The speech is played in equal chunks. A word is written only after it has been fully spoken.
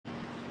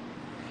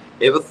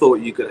Ever thought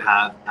you could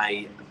have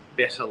a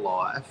better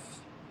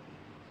life,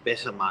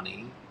 better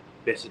money,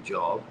 better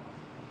job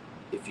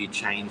if you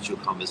changed your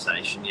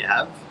conversation you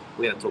have?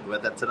 We're going to talk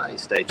about that today.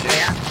 Stay tuned.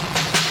 Yeah.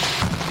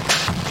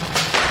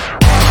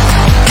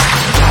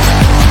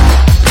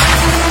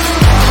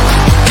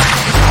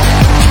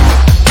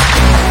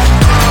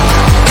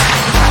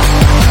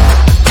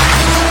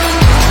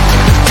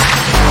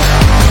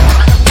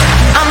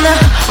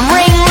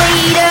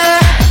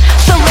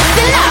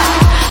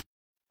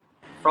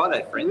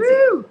 Friday Frenzy.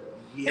 Woo!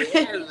 Yeah,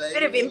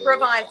 Bit of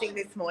improvising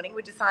this morning.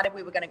 We decided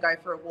we were going to go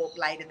for a walk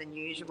later than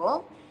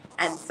usual,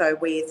 and so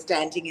we're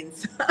standing in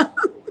some...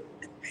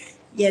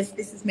 Yes,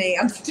 this is me.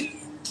 I'm standing.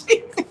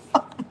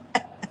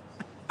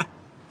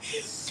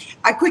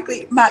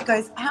 Mark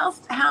goes,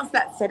 how's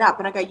that set up?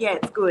 And I go, yeah,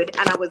 it's good.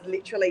 And I was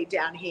literally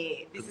down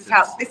here. This is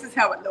how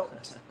it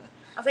looked.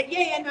 I was like,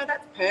 yeah, no,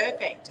 that's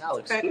perfect. That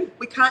looks good.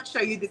 We can't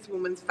show you this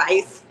woman's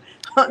face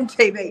on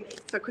TV.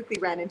 So I quickly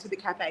ran into the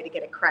cafe to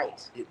get a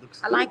crate. It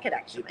looks I good. like it,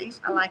 actually.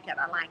 I like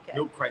it.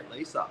 Milk crate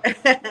Lisa.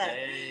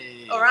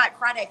 Hey. All right,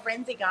 Friday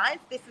Frenzy, guys.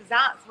 This is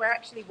us. We're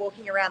actually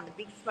walking around the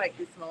Big Smoke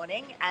this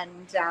morning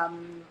and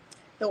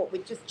thought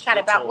we'd just chat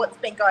about what's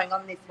been going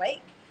on this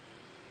week.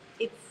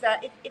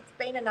 It's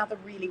been another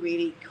really,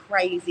 really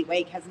crazy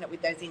week, hasn't it,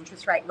 with those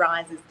interest rate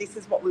rises. This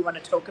is what we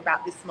want to talk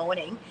about this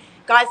morning.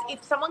 Guys,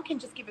 if someone can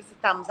just give us a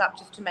thumbs up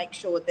just to make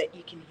sure that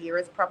you can hear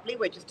us properly.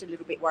 We're just a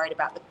little bit worried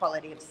about the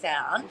quality of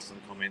sound. Some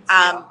comments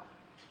here.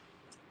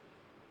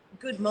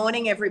 Good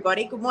morning,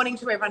 everybody. Good morning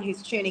to everyone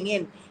who's tuning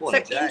in.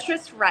 Morning, so Jack.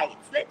 Interest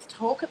rates, let's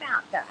talk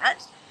about that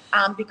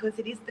because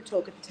it is the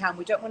talk of the town.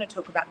 We don't want to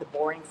talk about the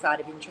boring side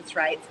of interest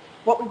rates.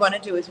 What we want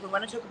to do is we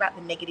want to talk about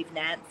the negative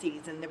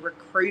Nancys and the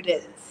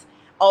recruiters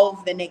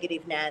of the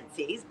negative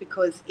Nancys,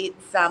 because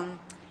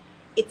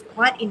it's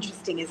quite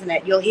interesting, isn't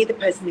it? You'll hear the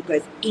person who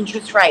goes,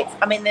 interest rates.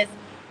 I mean, there's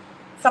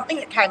something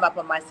that came up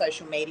on my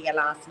social media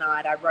last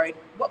night. I wrote,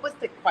 what was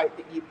the quote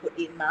that you put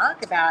in,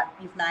 Mark, about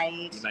you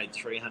made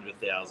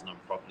 $300,000 on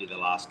property the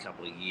last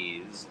couple of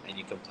years, and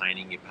you're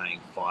complaining you're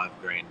paying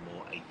 $5,000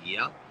 more a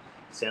year.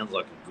 Sounds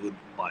like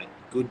a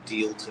good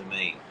deal to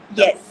me.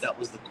 Yes, that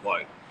was the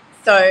quote.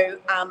 So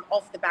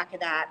off the back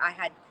of that, I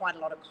had quite a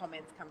lot of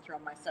comments come through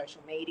on my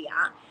social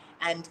media,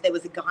 and there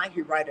was a guy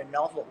who wrote a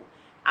novel.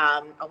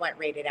 I won't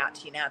read it out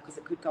to you now because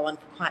it could go on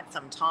for quite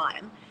some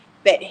time,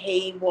 but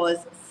he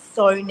was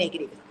so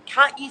negative.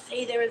 Can't you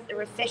see there is a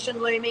recession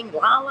looming?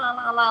 La, la,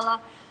 la, la, la.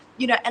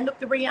 You know, and look,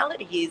 the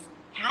reality is,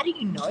 how do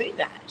you know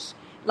that?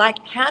 Like,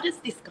 how does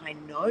this guy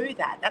know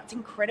that? That's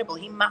incredible.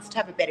 He must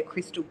have a better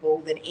crystal ball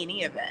than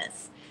any of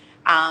us.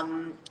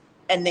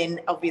 And then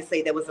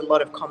obviously there was a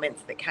lot of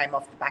comments that came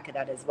off the back of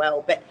that as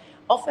well. But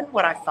often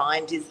what I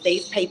find is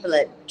these people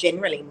are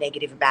generally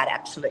negative about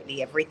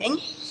absolutely everything.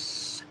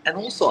 And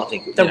also I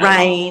think... The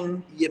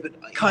rain, yeah, but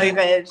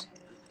COVID.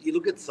 You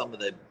look at some of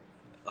the...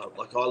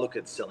 like I look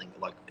at selling,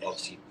 like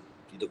obviously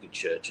you look at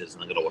churches,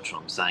 and I've got to watch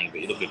what I'm saying,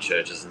 but you look at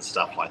churches and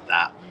stuff like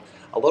that. And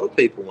a lot of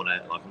people want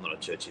to, like I'm not a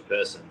churchy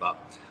person, but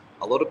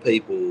a lot of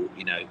people,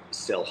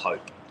 sell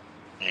hope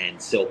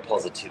and sell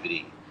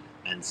positivity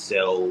and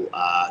sell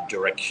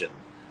direction.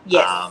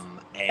 Yes,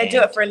 they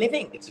do it for a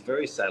living. It's a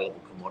very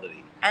saleable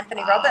commodity.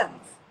 Anthony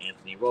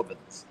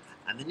Robbins.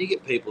 And then you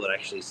get people that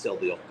actually sell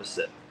the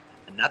opposite.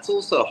 And that's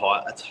also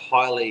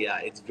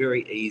it's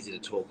very easy to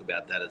talk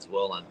about that as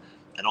well.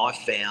 And I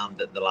found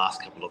that the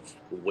last couple of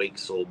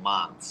weeks or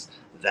months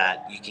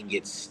that you can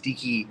get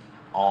sticky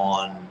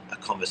on a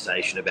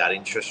conversation about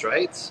interest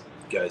rates,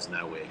 goes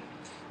nowhere.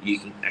 You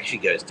can actually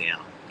goes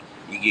down.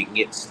 You can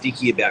get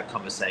sticky about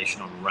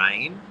conversation on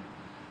rain.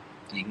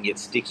 You can get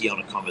sticky on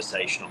a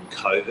conversation on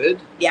COVID.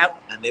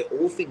 Yep. And they're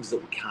all things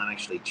that we can't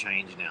actually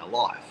change in our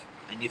life.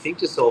 And you think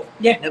to yourself,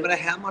 no matter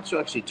how much you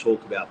actually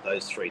talk about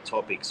those three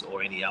topics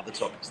or any other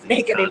topics that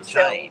you can't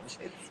change,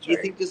 you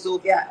think to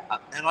yourself,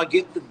 and I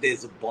get that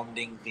there's a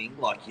bonding thing,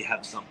 like you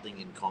have something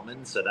in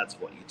common, so that's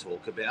what you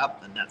talk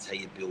about, and that's how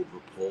you build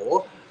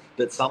rapport.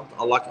 But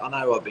I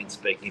know I've been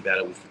speaking about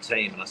it with the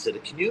team, and I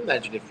said, can you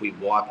imagine if we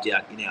wiped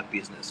out in our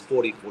business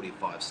 40,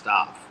 45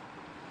 staff?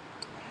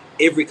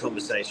 Every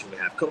conversation we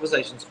have,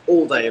 conversations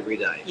all day, every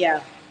day.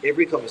 Yeah.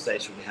 Every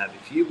conversation we have,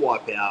 if you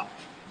wipe out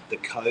the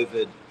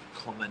COVID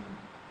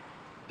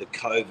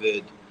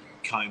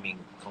combing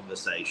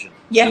conversation.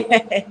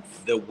 Yes.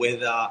 The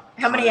weather.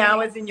 How many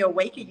hours in your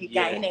week are you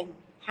gaining?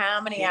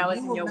 How many hours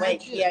in your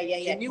week? Yeah.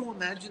 Can you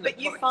imagine the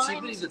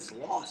productivity that's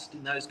lost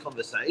in those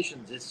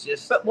conversations? It's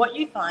just... But what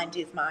you find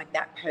is, Mark,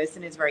 that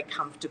person is very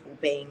comfortable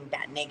being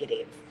that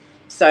negative.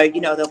 So,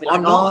 they'll be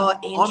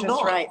like,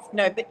 interest rates.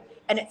 No, but...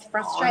 And it's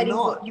frustrating.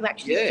 You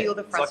actually feel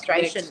the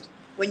frustration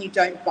when you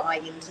don't buy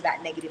into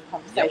that negative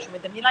conversation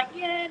with them. You're like,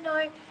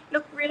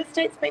 look, real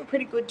estate's been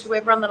pretty good to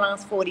everyone the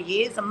last 40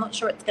 years. I'm not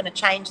sure it's going to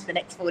change the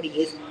next 40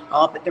 years.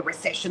 Oh, but the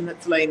recession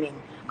that's looming.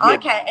 Yep.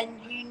 Okay, and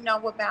you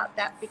know about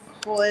that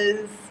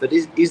because... But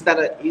is that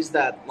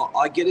like,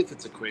 I get if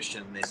it's a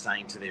question they're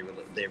saying to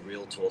their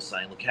realtor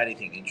saying, look, how do you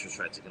think interest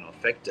rates are going to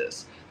affect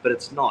us? But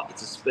it's not.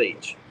 It's a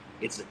speech.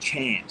 It's a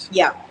chant.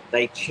 Yeah.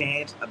 They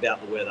chant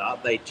about the weather,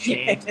 they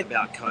chant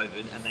about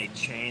COVID, and they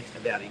chant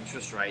about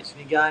interest rates.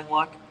 And you're going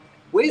like,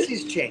 where's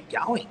this chant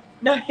going?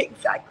 No,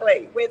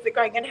 exactly. Where's it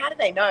going? And how do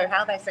they know? How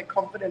are they so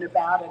confident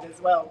about it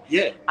as well?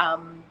 Yeah.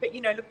 But,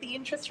 look, the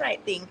interest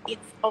rate thing,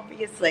 it's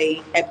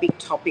obviously a big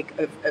topic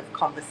of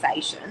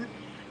conversation.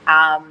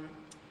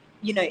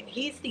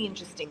 Here's the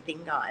interesting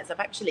thing, guys. I've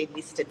actually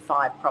listed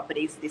 5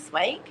 properties this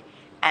week,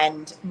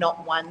 and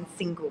not one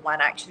single one.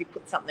 I actually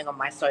put something on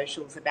my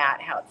socials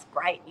about how it's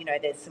great.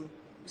 There's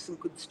some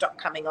good stock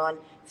coming on.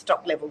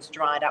 Stock levels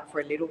dried up for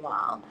a little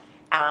while.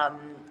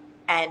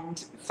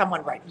 And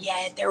someone wrote,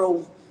 they're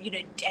all,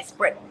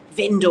 desperate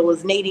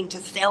vendors needing to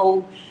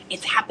sell.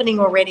 It's happening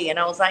already. And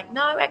I was like,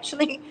 no,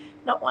 actually,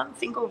 not one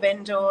single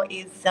vendor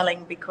is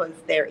selling because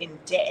they're in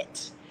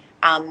debt.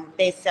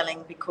 They're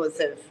selling because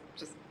of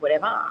just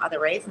whatever other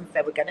reasons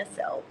they were going to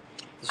sell.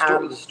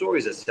 The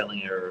stories are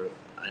selling are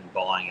and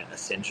buying are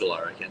essential,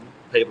 I reckon.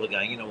 People are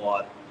going, you know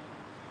what?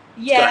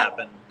 It's got to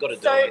happen. Got to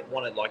do it.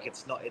 Want it like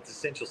it's not. It's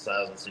essential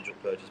sales and essential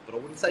purchase, but I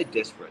wouldn't say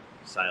desperate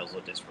sales or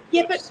desperate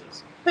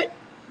purchases. But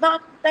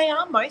Mark, they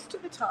are most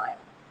of the time.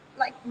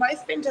 Like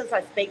most vendors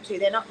I speak to,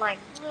 they're not like,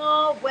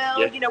 oh well,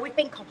 we've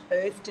been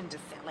coerced into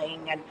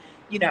selling, and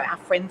our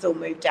friends all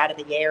moved out of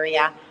the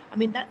area. I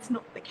mean, that's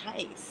not the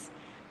case.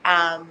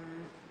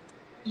 I'm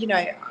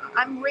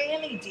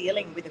rarely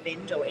dealing with a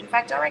vendor. In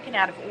fact, I reckon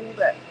out of all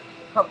the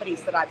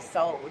properties that I've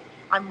sold,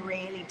 I'm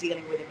really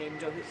dealing with a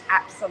vendor who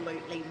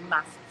absolutely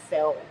must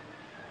sell.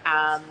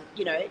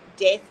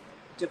 Death,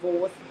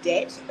 divorce,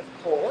 debt,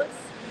 of course.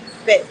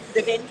 But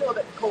the vendor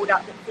that called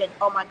up that said,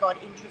 oh my God,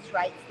 interest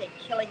rates, they're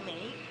killing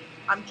me.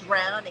 I'm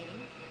drowning.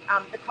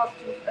 The cost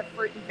of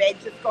fruit and veg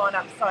has gone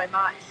up so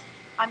much.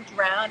 I'm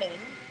drowning.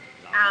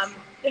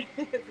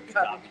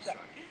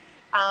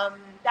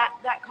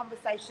 That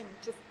conversation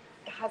just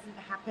hasn't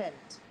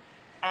happened.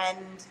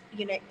 And,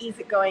 is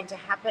it going to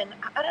happen?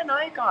 I don't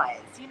know,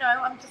 guys.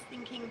 I'm just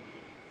thinking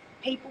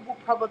people will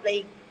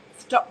probably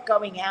stop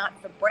going out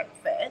for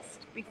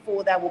breakfast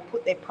before they will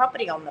put their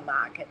property on the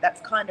market.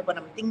 That's kind of what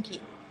I'm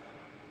thinking.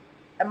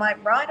 Am I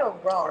right or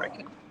wrong? I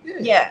reckon.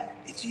 Yeah.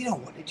 It's, you know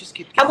what? It just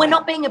keeps going. And we're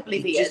not being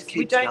oblivious. It just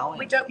keeps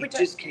going. It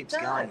just keeps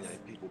going.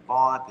 People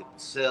buy, people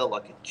sell.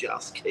 Like it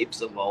just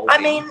keeps evolving. I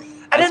mean,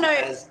 I don't know.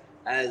 As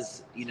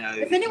has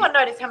anyone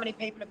noticed how many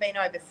people have been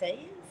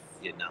overseas?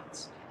 You're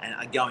nuts. And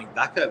are going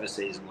back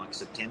overseas in like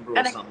September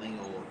or something,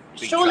 or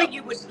surely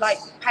you would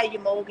pay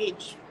your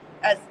mortgage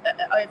as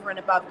over and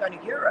above going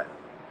to Europe.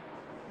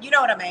 You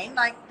know what I mean?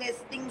 Like there's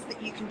things that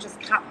you can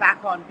just cut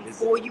back on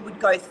before you would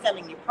go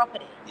selling your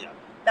property. Yeah.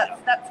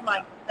 That's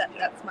my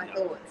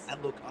thoughts.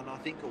 And look, and I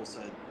think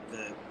also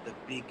the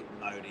big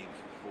motive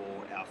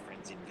for our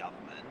friends in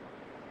government,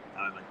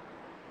 our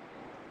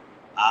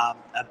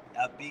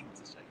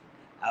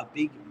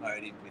big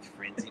motive with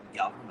friends in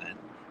government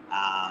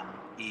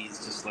is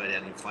to slow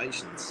down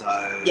inflation. So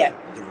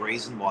the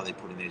reason why they're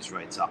putting these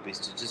rates up is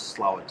to just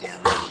slow it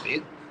down a little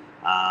bit.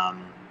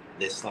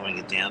 They're slowing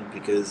it down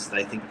because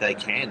they think they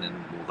can, and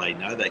they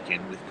know they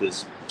can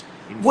because.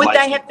 Would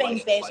they have been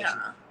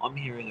better? I'm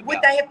hearing about.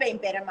 Would they have been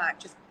better, Mark,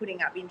 just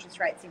putting up interest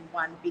rates in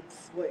one big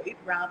swoop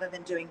rather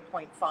than doing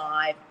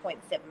 0.5,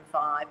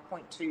 0.75,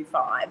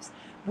 0.25s?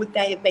 Would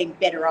they have been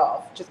better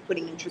off just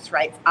putting interest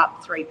rates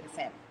up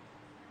 3%?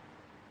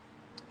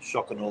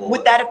 Shock and awe.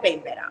 Would that have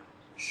been better?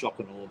 Shock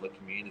and awe of the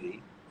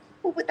community.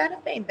 Well, would that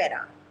have been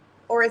better?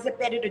 Or is it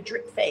better to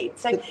drip feed?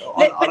 So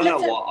I don't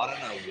know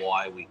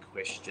why we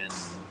question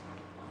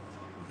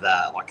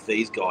that. Like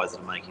these guys that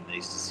are making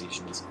these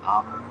decisions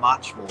are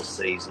much more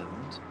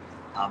seasoned,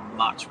 are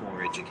much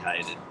more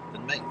educated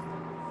than me.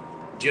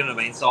 Do you know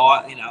what I mean? So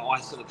I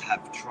sort of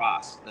have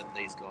trust that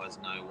these guys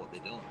know what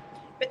they're doing.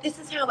 But this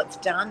is how it's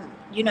done.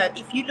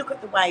 If you look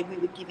at the way we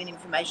were given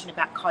information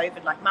about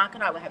COVID, like Mark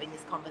and I were having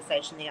this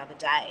conversation the other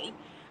day.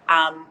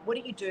 What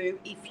do you do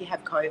if you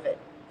have COVID?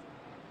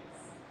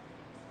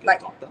 Get a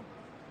doctor?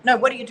 No,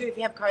 what do you do if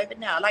you have COVID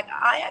now? Like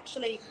I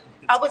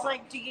was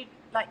like, do you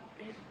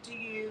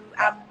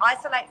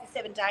isolate for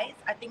 7 days?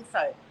 I think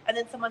so. And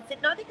then someone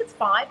said, no, I think it's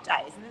 5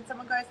 days. And then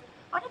someone goes,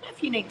 I don't know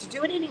if you need to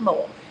do it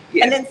anymore.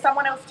 Yeah. And then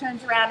someone else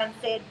turns around and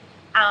said,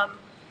 I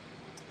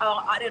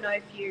don't know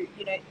if do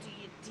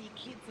your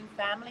kids and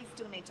family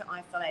still need to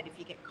isolate if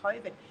you get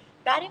COVID?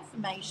 That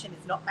information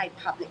is not made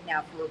public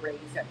now for a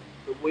reason.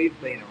 But we've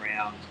been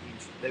around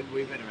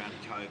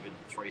COVID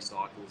 3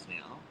 cycles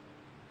now,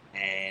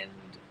 and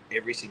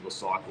every single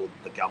cycle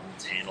the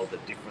government's handled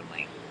it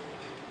differently.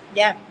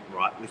 Yeah.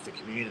 Right, with the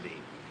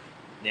community.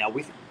 Now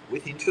with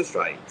interest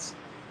rates,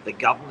 the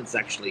government's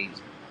actually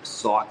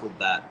cycled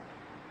that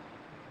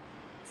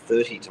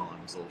 30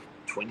 times or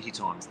 20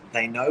 times.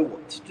 They know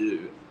what to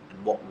do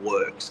and what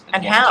works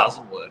and what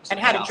doesn't work. And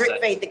how to drip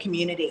feed the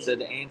community. So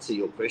to answer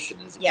your question,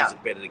 is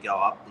it better to go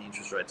up, the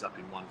interest rates up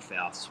in one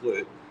foul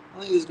swoop? I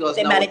think these guys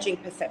managing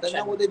perception. They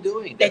know what they're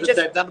doing. They've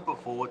done it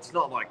before. It's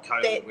not like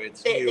COVID where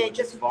it's new and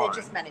it's fine. They're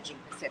just managing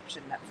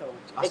perception, that's all.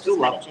 I still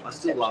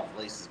love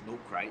Lisa's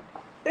milk crate.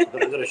 I've got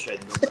to show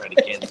the milk crate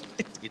again.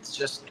 It's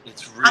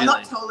really... I'm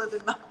not taller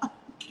than that.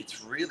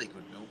 It's really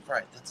good milk crate.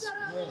 great. That's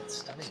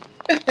stunning.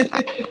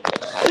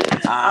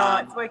 It's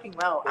working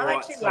well. I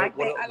actually like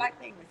being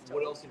with Joy.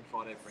 What else in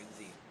Friday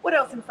Frenzy? What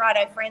else in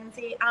Friday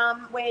Frenzy?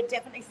 We're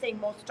definitely seeing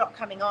more stock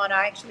coming on.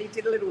 I actually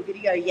did a little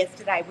video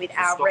yesterday with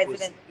our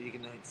resident. You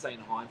can say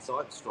in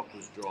hindsight, stock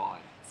was dry.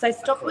 So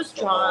stock was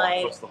dry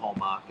across the whole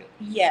market.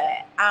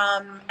 Yeah,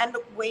 and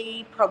look,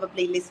 we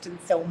probably list and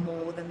sell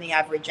more than the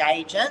average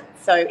agent.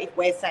 So if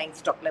we're saying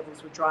stock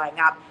levels were drying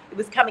up, it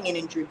was coming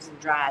in dribs and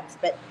drabs.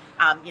 But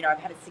I've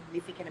had a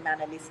significant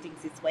amount of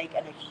listings this week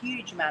and a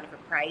huge amount of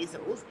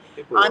appraisals.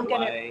 People were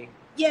away.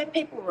 Yeah,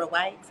 people were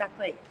away,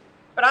 exactly.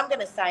 But I'm going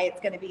to say it's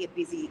going to be a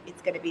busy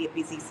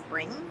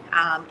spring.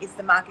 Is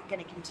the market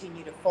going to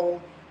continue to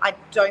fall? I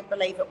don't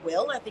believe it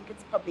will. I think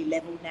it's probably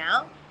leveled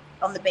now.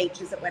 On the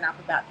beaches, it went up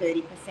about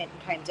 30% and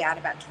came down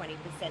about 20%.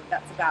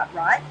 That's about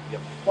right. Yep.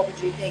 What would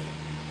you think?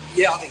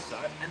 Yeah, I think so.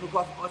 And look,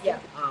 I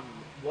think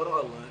what I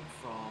learned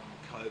from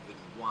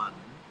COVID-1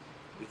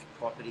 with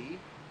property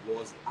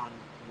was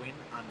when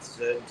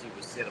uncertainty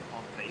was set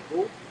upon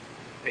people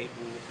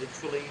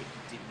literally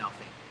did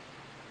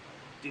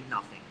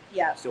nothing.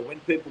 Yeah. So when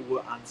people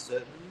were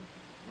uncertain,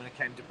 when it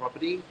came to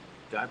property,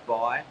 don't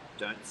buy,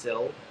 don't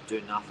sell,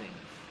 do nothing.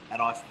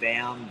 And I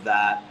found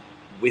that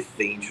with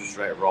the interest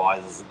rate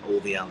rises and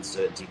all the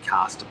uncertainty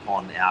cast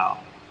upon our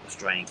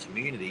Australian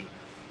community,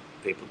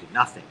 people did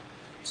nothing.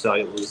 So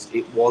it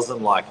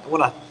wasn't like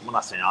when I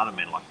say I don't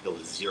mean like there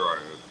was zero.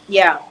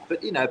 Yeah.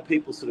 But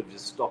people sort of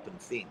just stop and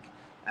think.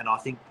 And I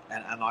think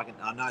and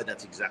I know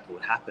that's exactly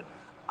what happened.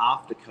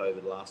 After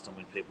COVID last time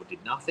when people did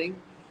nothing,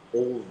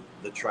 all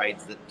the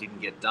trades that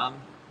didn't get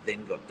done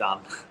then got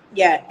done.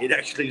 Yeah. It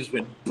actually just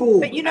went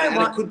boom. But you know and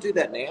what? it could do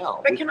that now.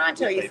 But can I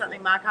tell you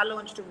something, Mark? I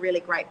launched a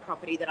really great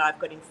property that I've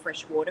got in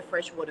Freshwater.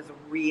 Freshwater's a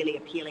really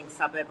appealing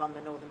suburb on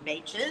the Northern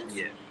Beaches.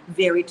 Yeah.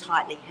 Very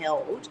tightly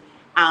held.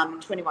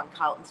 21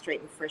 Carlton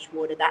Street in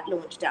Freshwater. That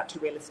launched out to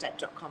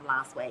realestate.com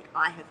last week.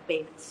 I have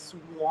been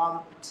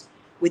swamped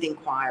with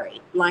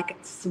inquiry.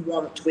 That's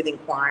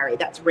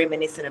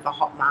reminiscent of a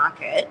hot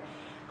market.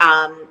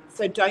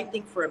 So don't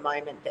think for a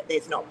moment that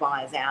there's not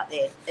buyers out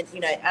there.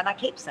 And I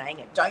keep saying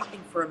it, don't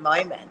think for a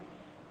moment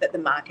that the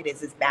market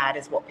is as bad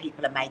as what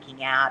people are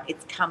making out.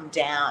 It's come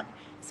down.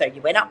 So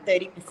you went up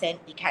 30%,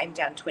 you came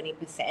down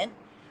 20%.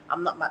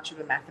 I'm not much of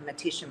a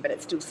mathematician, but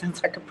it still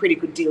sounds like a pretty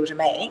good deal to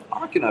me.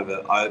 I reckon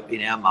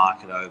in our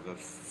market over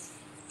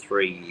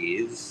 3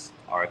 years,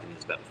 I reckon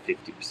it's about a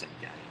 50%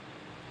 gain.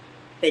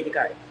 There you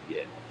go.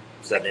 Yeah.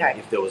 So then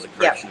if there was a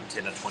correction of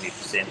 10 or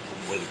 20%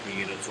 from whether it be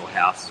units or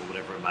houses or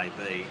whatever it may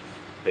be,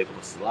 people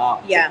are still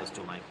up, people are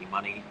still making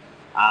money.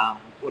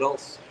 What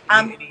else?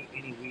 Any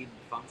weird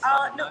fun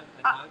stuff?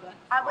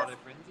 Friday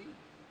Frenzy?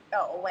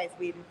 Always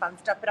weird and fun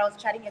stuff. But I was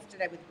chatting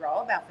yesterday with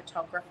Rob, our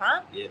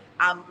photographer. Yeah.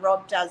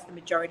 Rob does the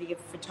majority of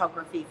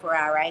photography for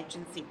our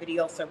agency, but he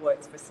also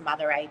works for some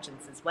other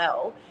agents as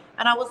well.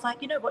 And I was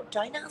like, you know what,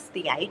 don't ask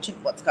the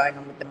agent what's going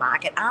on with the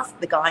market. Ask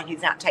the guy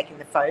who's out taking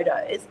the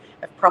photos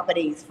of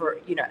properties for,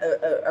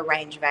 a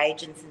range of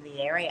agents in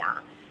the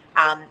area.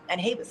 And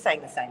he was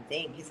saying the same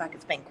thing. He's like,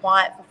 it's been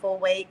quiet for 4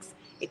 weeks.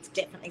 It's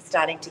definitely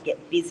starting to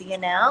get busier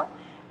now.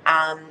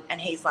 And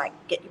he's like,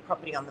 get your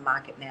property on the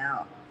market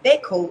now.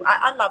 They're cool.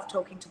 I love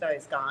talking to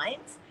those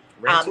guys.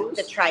 Rentals?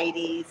 The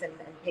tradies and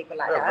people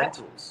like that.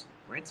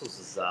 Rentals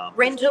is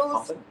pumping.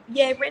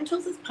 Yeah,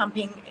 rentals is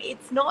pumping.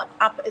 It's not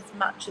up as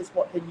much as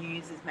what the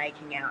news is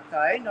making out,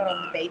 though. Not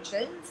on the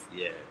beaches.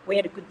 Yeah. We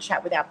had a good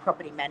chat with our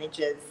property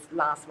managers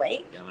last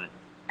week. Yeah, mate.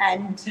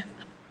 And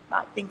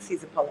Mark thinks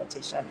he's a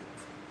politician.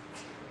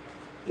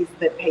 He's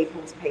the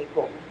people's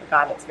people. The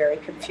guy that's very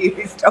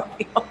confused, I'll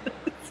be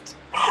honest.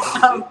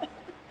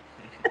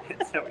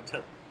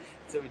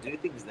 So we do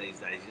things these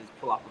days. You just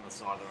pull up on the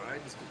side of the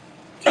road,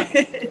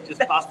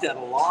 just bust out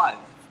alive.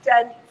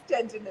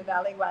 Stand in an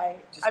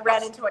alleyway. I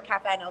ran into a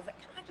cafe and I was like,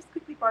 can I just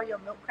quickly borrow your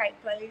milk crate,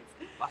 please?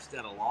 Bust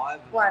out alive.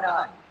 Why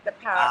not? The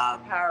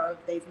power of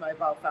these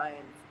mobile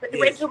phones. But the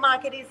rental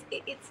market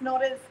it's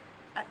not as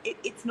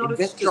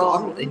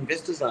strong.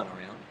 Investors aren't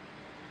around.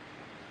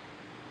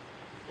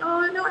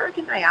 Oh, no, I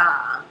reckon they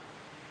are.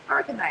 I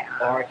reckon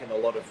a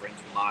lot of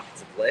rental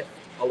markets have left.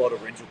 A lot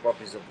of rental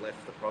properties have left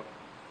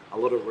a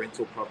lot of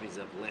rental properties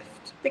have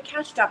left the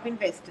cashed up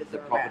investors the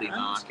property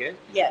market.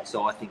 Yeah.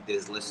 So I think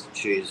there's less to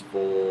choose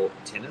for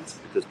tenants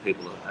because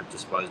people have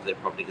disposed of their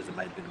property because they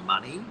made a bit of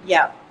money.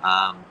 Yeah.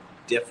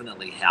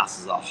 Definitely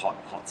houses are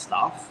hot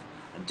stuff,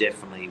 and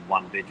definitely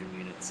 1-bedroom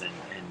units and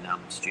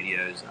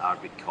studios are a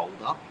bit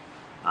colder.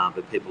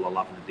 But people are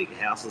loving the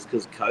bigger houses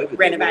because COVID.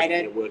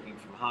 Renovated. They're working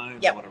from home.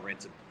 Yep.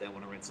 They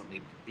want to rent something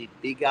a bit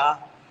bigger.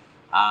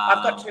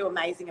 I've got 2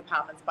 amazing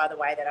apartments, by the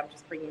way, that I'm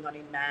just bringing on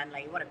in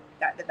Manly.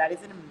 That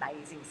is an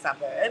amazing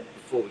suburb.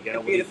 Before we go,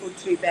 a beautiful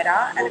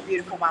 2-bedder and a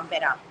beautiful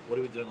 1-bedder. What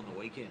are we doing on the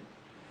weekend?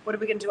 What are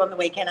we going to do on the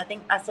weekend? I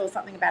think I saw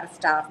something about a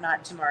staff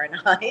night tomorrow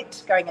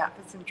night, going out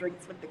for some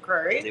drinks with the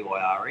crew.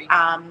 DYRE.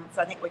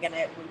 So I think we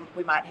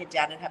might head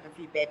down and have a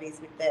few bevies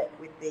with the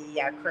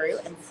crew.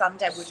 And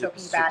Sunday we're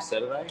talking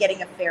about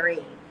getting a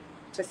ferry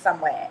to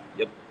somewhere.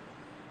 Yep.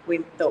 We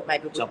thought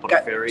maybe we'd jump on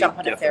a ferry,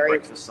 for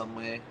breakfast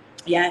somewhere.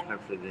 Yeah.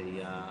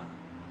 Hopefully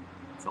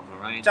it's not going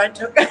to rain. Don't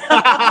talk.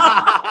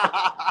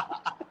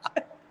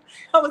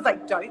 I was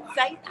like, don't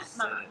say that,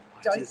 Mark.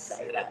 Don't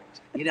say that.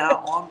 You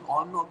know,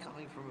 I'm not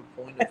coming from a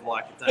point of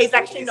like. He's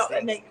actually not a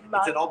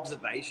It's an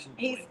observation.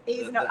 He's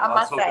not. I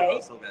must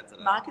say,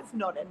 Mark is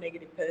not a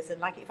negative person.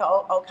 Like if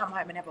I'll come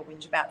home and have a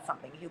whinge about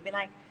something, he'll be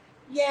like,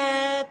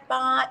 "Yeah,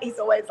 but," he's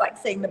always like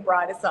seeing the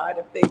brighter side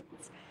of things.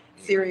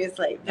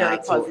 Seriously, very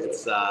positive.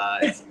 It's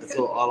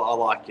all, I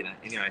like, you know.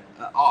 Anyway,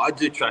 I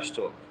do trash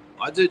talk.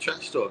 I'm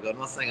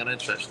not saying I don't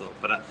trash talk,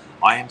 but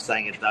I am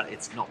saying that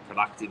it's not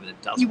productive and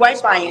it doesn't. You won't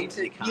buy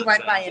into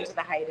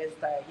the haters,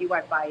 though. You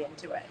won't buy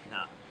into it.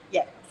 No.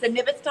 Yeah. So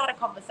never start a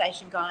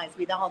conversation, guys,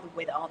 with the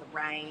weather, the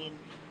rain,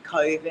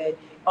 COVID.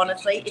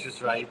 Honestly,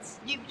 interest rates.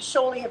 You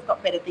surely have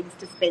got better things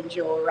to spend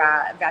your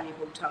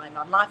valuable time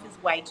on. Life is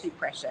way too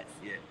precious.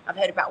 Yeah. I've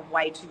heard about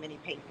way too many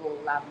people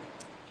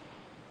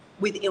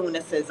with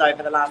illnesses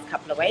over the last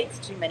couple of weeks.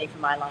 Too many for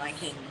my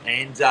liking.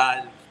 And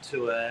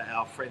to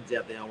our friends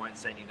out there, I won't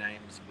say any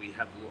names. We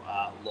have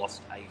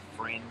lost a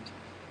friend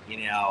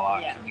in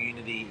our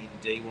community in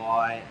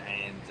DY,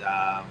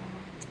 and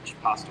she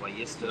passed away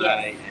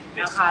yesterday.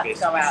 Yes.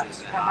 And our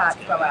hearts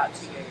go out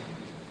to you.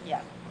 Yeah.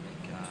 I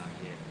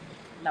think,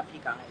 love you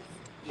guys.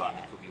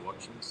 Partner could be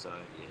watching, so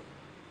yeah.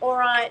 All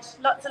right.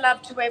 Lots of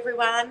love to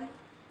everyone.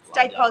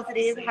 Stay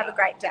positive. Have a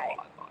great day.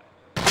 Bye.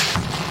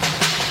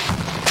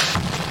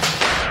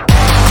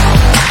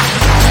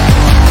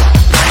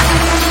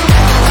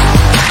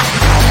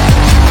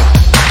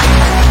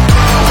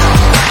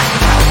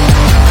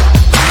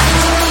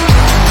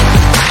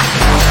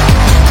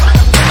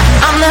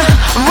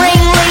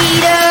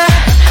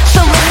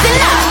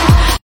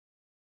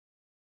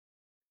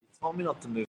 Told me not to move.